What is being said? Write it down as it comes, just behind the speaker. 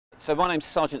So my name's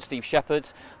Sergeant Steve Shepherd.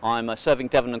 I'm a serving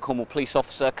Devon and Cornwall police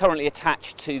officer, currently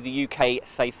attached to the UK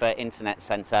Safer Internet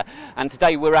Centre. And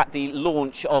today we're at the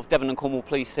launch of Devon and Cornwall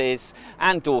Police's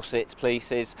and Dorset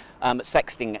Police's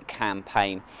sexting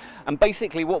campaign. And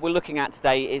basically what we're looking at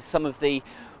today is some of the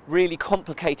really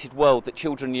complicated world that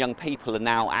children and young people are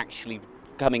now actually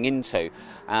coming into.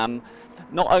 Not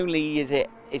only is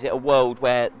it a world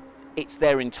where it's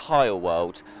their entire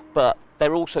world, but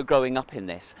they're also growing up in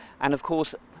this. And of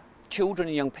course, children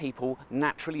and young people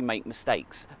naturally make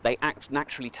mistakes. They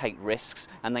naturally take risks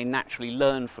and they naturally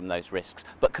learn from those risks.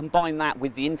 But combine that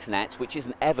with the internet, which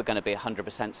isn't ever going to be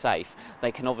 100% safe,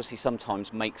 they can obviously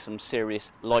sometimes make some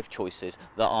serious life choices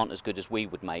that aren't as good as we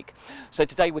would make. So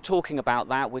today we're talking about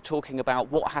that. We're talking about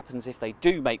what happens if they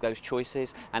do make those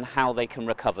choices and how they can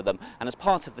recover them. And as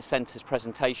part of the centre's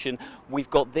presentation, we've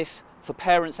got this for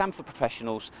parents and for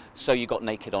professionals, So You Got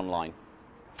Naked Online.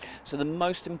 So the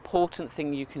most important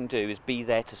thing you can do is be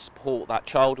there to support that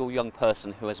child or young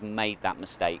person who has made that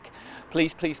mistake.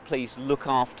 Please, please, please look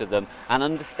after them and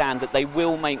understand that they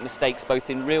will make mistakes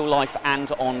both in real life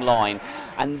and online.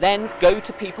 And then go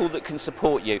to people that can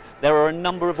support you. There are a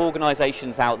number of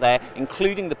organisations out there,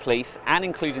 including the police and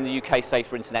including the UK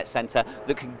Safer Internet Centre,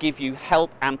 that can give you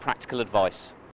help and practical advice.